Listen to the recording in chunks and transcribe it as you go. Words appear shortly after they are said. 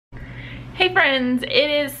Hey friends, it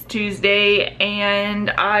is Tuesday and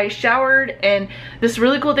I showered, and this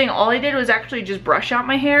really cool thing, all I did was actually just brush out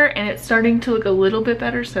my hair and it's starting to look a little bit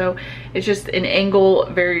better. So it's just an angle,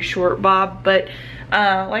 very short bob, but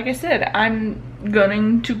like I said, I'm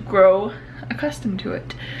going to grow accustomed to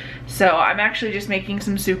it. So I'm actually just making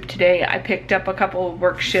some soup today. I picked up a couple of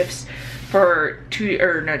work shifts for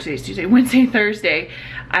today's Tuesday, Wednesday, Thursday.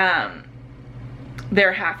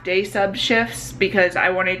 They're half-day sub shifts because I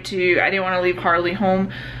didn't want to leave Harley home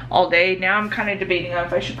all day. Now I'm kind of debating on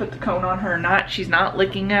if I should put the cone on her or not. She's not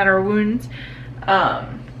licking at her wounds.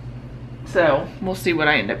 So we'll see what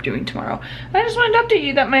I end up doing tomorrow. I just wanted to update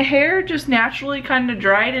you that my hair just naturally kind of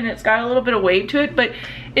dried and it's got a little bit of wave to it, but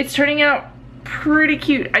it's turning out pretty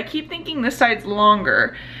cute. I keep thinking this side's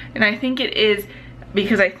longer, and I think it is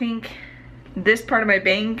because I think this part of my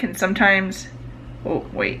bang can sometimes, oh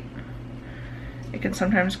wait, it can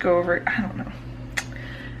sometimes go over, I don't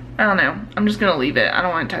know. I'm just gonna leave it. I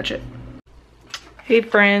don't want to touch it. Hey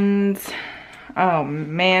friends. Oh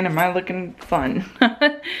man, am I looking fun.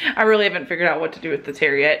 I really haven't figured out what to do with this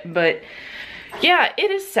hair yet, but yeah,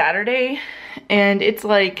 it is Saturday and it's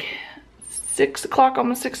like 6 o'clock,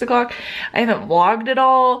 almost 6 o'clock. I haven't vlogged at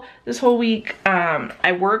all this whole week.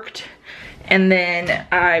 I worked and then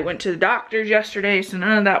I went to the doctor's yesterday, so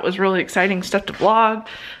none of that was really exciting stuff to vlog.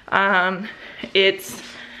 It's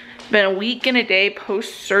been a week and a day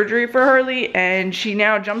post-surgery for Harley, and she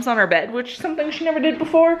now jumps on her bed, which is something she never did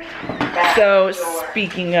before. So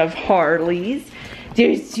speaking of Harleys,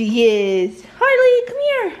 there she is. Harley, come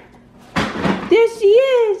here. There she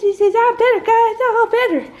is. She says, "I'm better, guys, I'm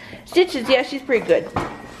better." Stitches, yeah, she's pretty good.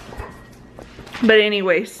 But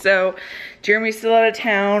anyway, so Jeremy's still out of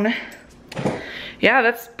town. Yeah,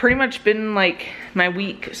 that's pretty much been like my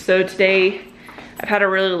week. So today I've had a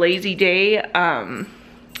really lazy day, and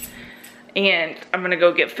I'm gonna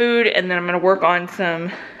go get food, and then I'm gonna work on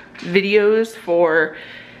some videos for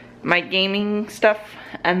my gaming stuff,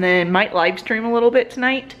 and then might live stream a little bit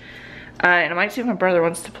tonight. And I might see if my brother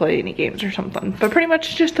wants to play any games or something, but pretty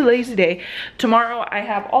much just a lazy day. Tomorrow I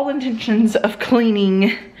have all intentions of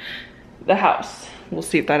cleaning the house. We'll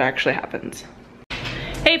see if that actually happens.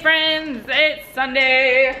 Hey friends, it's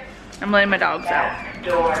Sunday. I'm letting my dogs out.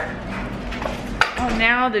 Oh,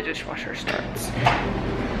 now the dishwasher starts.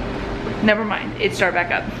 Never mind, it started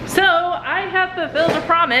back up. So I have fulfilled a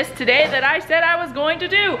promise today that I said I was going to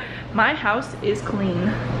do. My house is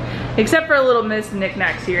clean, except for a little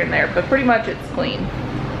knickknacks here and there, but pretty much it's clean.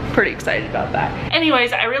 Pretty excited about that.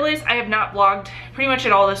 Anyways, I realized I have not vlogged pretty much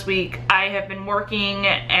at all this week. I have been working,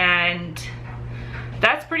 and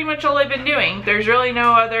that's pretty much all I've been doing. There's really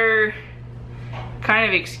no other kind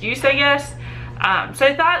of excuse, I guess. So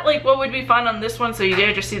I thought, like, what would be fun on this one, so you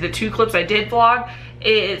did just see the 2 clips I did vlog,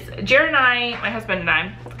 is Jared and I, my husband and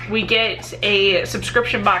I, we get a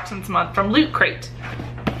subscription box once a month from Lootcrate.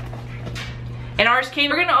 And ours came,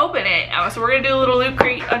 we're gonna open it, so we're gonna do a little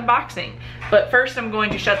Lootcrate unboxing. But first I'm going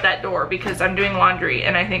to shut that door because I'm doing laundry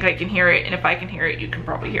and I think I can hear it, and if I can hear it, you can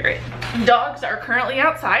probably hear it. Dogs are currently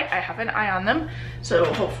outside. I have an eye on them,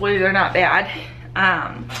 so hopefully they're not bad.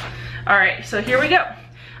 All right, so here we go.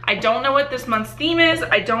 I don't know what this month's theme is.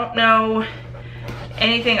 I don't know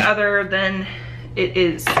anything other than it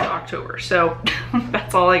is October, so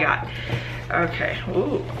that's all I got. Okay,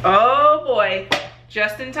 ooh, oh boy.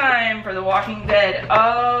 Just in time for The Walking Dead.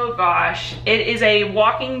 Oh gosh, it is a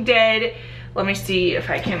Walking Dead. Let me see if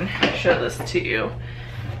I can show this to you.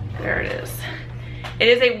 There it is. It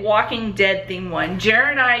is a Walking Dead themed one.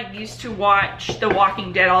 Jared and I used to watch The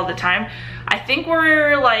Walking Dead all the time. I think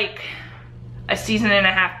we're like a season and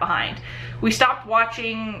a half behind. We stopped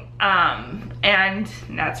watching, and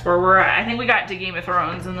that's where we're at. I think we got to Game of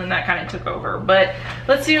Thrones and then that kind of took over. But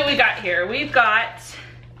let's see what we got here. We've got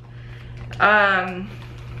some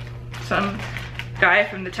guy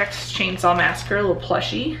from the Texas Chainsaw Massacre, a little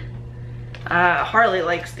plushie. Harley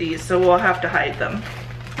likes these, so we'll have to hide them.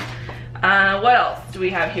 What else do we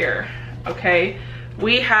have here? Okay,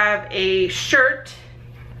 we have a shirt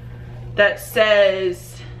that says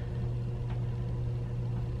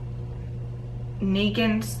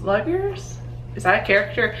Negan Sluggers? Is that a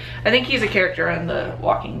character? I think he's a character on The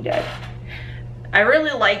Walking Dead. I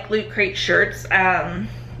really like Lootcrate shirts.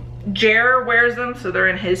 Jer wears them, so they're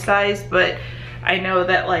in his size, but I know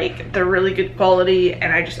that like they're really good quality,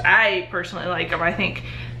 and I personally like them. I think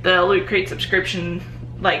the Lootcrate subscription,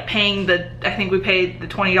 like paying the, I think we paid the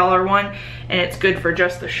 $20 one, and it's good for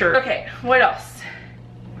just the shirt. Okay, what else?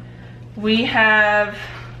 We have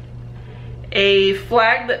a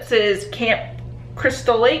flag that says Camp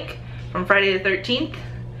Crystal Lake from Friday the 13th.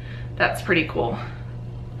 That's pretty cool.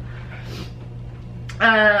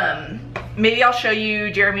 maybe I'll show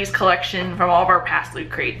you Jeremy's collection from all of our past loot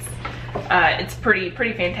crates. It's pretty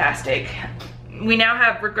fantastic. We now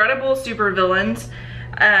have regrettable supervillains,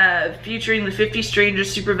 featuring the 50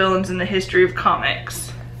 strangest supervillains in the history of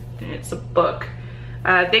comics. And it's a book.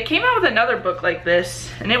 They came out with another book like this,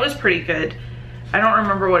 and it was pretty good. I don't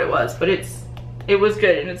remember what it was, but it was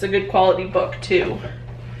good, and it's a good quality book too.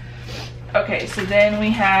 Okay, so then we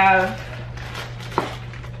have,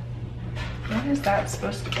 what is that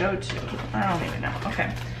supposed to go to? I don't even know.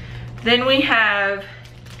 Okay. Then we have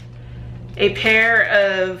a pair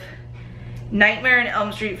of Nightmare on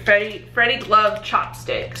Elm Street Freddy glove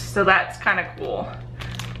chopsticks. So that's kind of cool.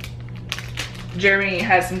 Jeremy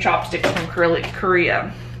has some chopsticks from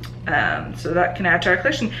Korea. So that can add to our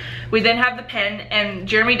collection. We then have the pen, and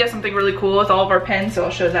Jeremy does something really cool with all of our pens, so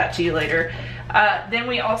I'll show that to you later. Then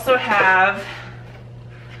we also have,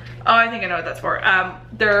 oh, I think I know what that's for.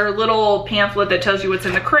 Their little pamphlet that tells you what's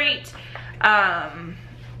in the crate,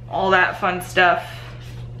 all that fun stuff.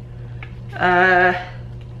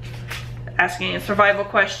 Asking survival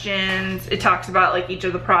questions. It talks about like each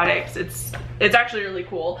of the products. It's actually really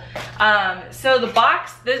cool. So the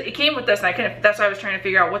box, it came with this, and that's why I was trying to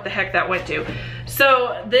figure out what the heck that went to.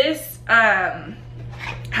 So this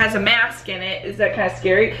has a mask in it. Is that kind of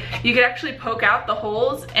scary? You could actually poke out the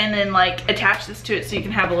holes and then like attach this to it so you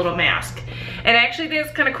can have a little mask. And I actually think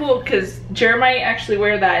it's kind of cool because Jeremy might actually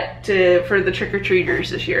wear that for the trick-or-treaters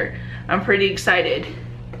this year. I'm pretty excited.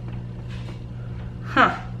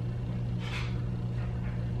 Huh.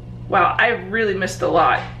 Wow, I really missed a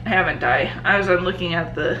lot, haven't I? As I'm looking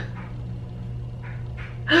at the...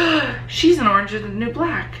 She's an orange and the new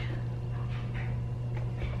black.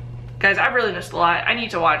 Guys, I really missed a lot. I need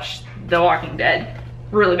to watch The Walking Dead.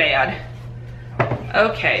 Really bad.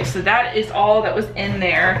 Okay, so that is all that was in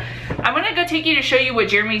there. I'm gonna go take you to show you what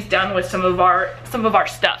Jeremy's done with some of our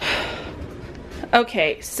stuff.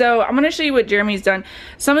 Okay, so I'm gonna show you what Jeremy's done.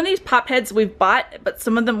 Some of these pop heads we've bought, but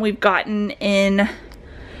some of them we've gotten in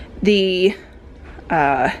the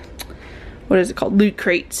what is it called, loot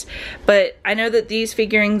crates. But I know that these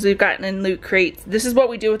figurines we've gotten in loot crates. This is what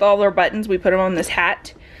we do with all our buttons. We put them on this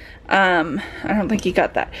hat. I don't think you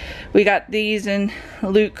got that. We got these in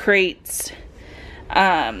loot crates.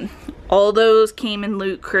 All those came in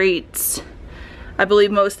loot crates. I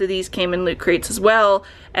believe most of these came in loot crates as well.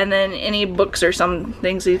 And then any books or some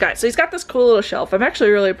things he's got. So he's got this cool little shelf. I'm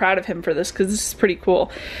actually really proud of him for this because this is pretty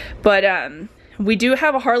cool. But we do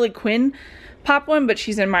have a Harley Quinn pop one, but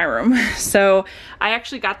she's in my room. So I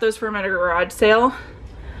actually got those for him at a garage sale.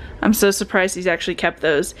 I'm so surprised he's actually kept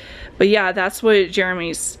those. But yeah, that's what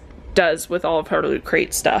Jeremy's does with all of her Loot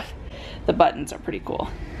Crate stuff. The buttons are pretty cool.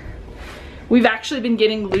 We've actually been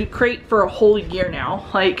getting Loot Crate for a whole year now.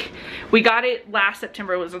 Like, we got it last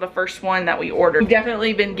September, was the first one that we ordered. We've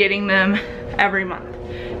definitely been getting them every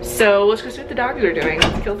month. So let's go see what the dogs are doing.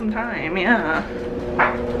 Let's kill some time, yeah.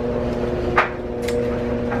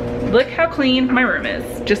 Look how clean my room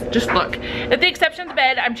is. Just look. With the exception of the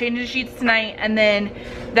bed, I'm changing the sheets tonight, and then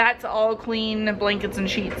that's all clean blankets and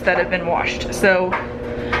sheets that have been washed. So,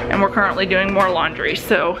 and we're currently doing more laundry,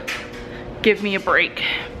 so give me a break.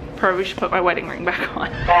 Probably should put my wedding ring back on.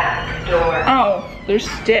 Back door. Oh, there's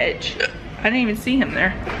Stitch. I didn't even see him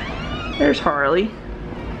there. There's Harley.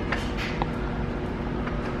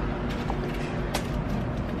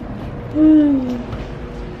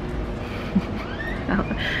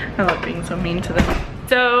 I love being so mean to them.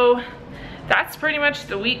 So that's pretty much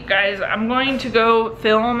the week, guys. I'm going to go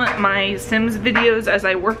film my Sims videos as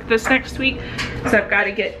I work this next week. So I've got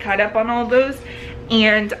to get caught up on all those.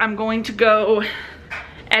 And I'm going to go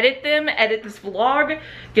edit them, edit this vlog,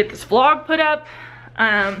 get this vlog put up.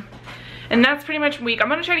 And that's pretty much a week. I'm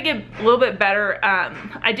gonna try to get a little bit better.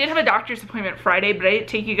 I did have a doctor's appointment Friday, but I didn't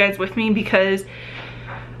take you guys with me because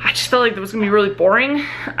I just felt like that was gonna be really boring.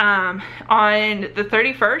 On the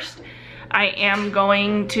 31st, I am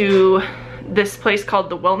going to this place called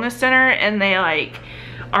the Wellness Center, and they like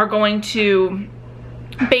are going to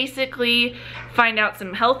basically find out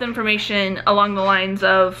some health information along the lines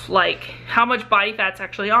of like how much body fat's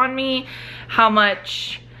actually on me, how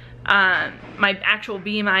much my actual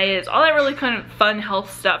BMI is, all that really kind of fun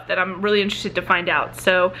health stuff that I'm really interested to find out.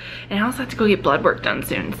 So, and I also have to go get blood work done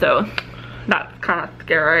soon, so that's kind of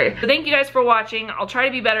scary. So thank you guys for watching. I'll try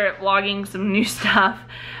to be better at vlogging some new stuff.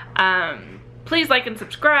 Please like and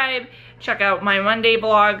subscribe. Check out my Monday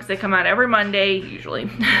vlogs. They come out every Monday, usually.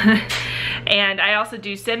 And I also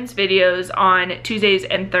do Sims videos on Tuesdays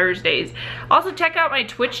and Thursdays. Also check out my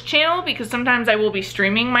Twitch channel because sometimes I will be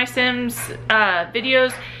streaming my Sims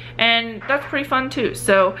videos, and that's pretty fun too.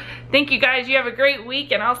 So thank you guys. You have a great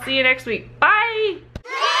week, and I'll see you next week. Bye!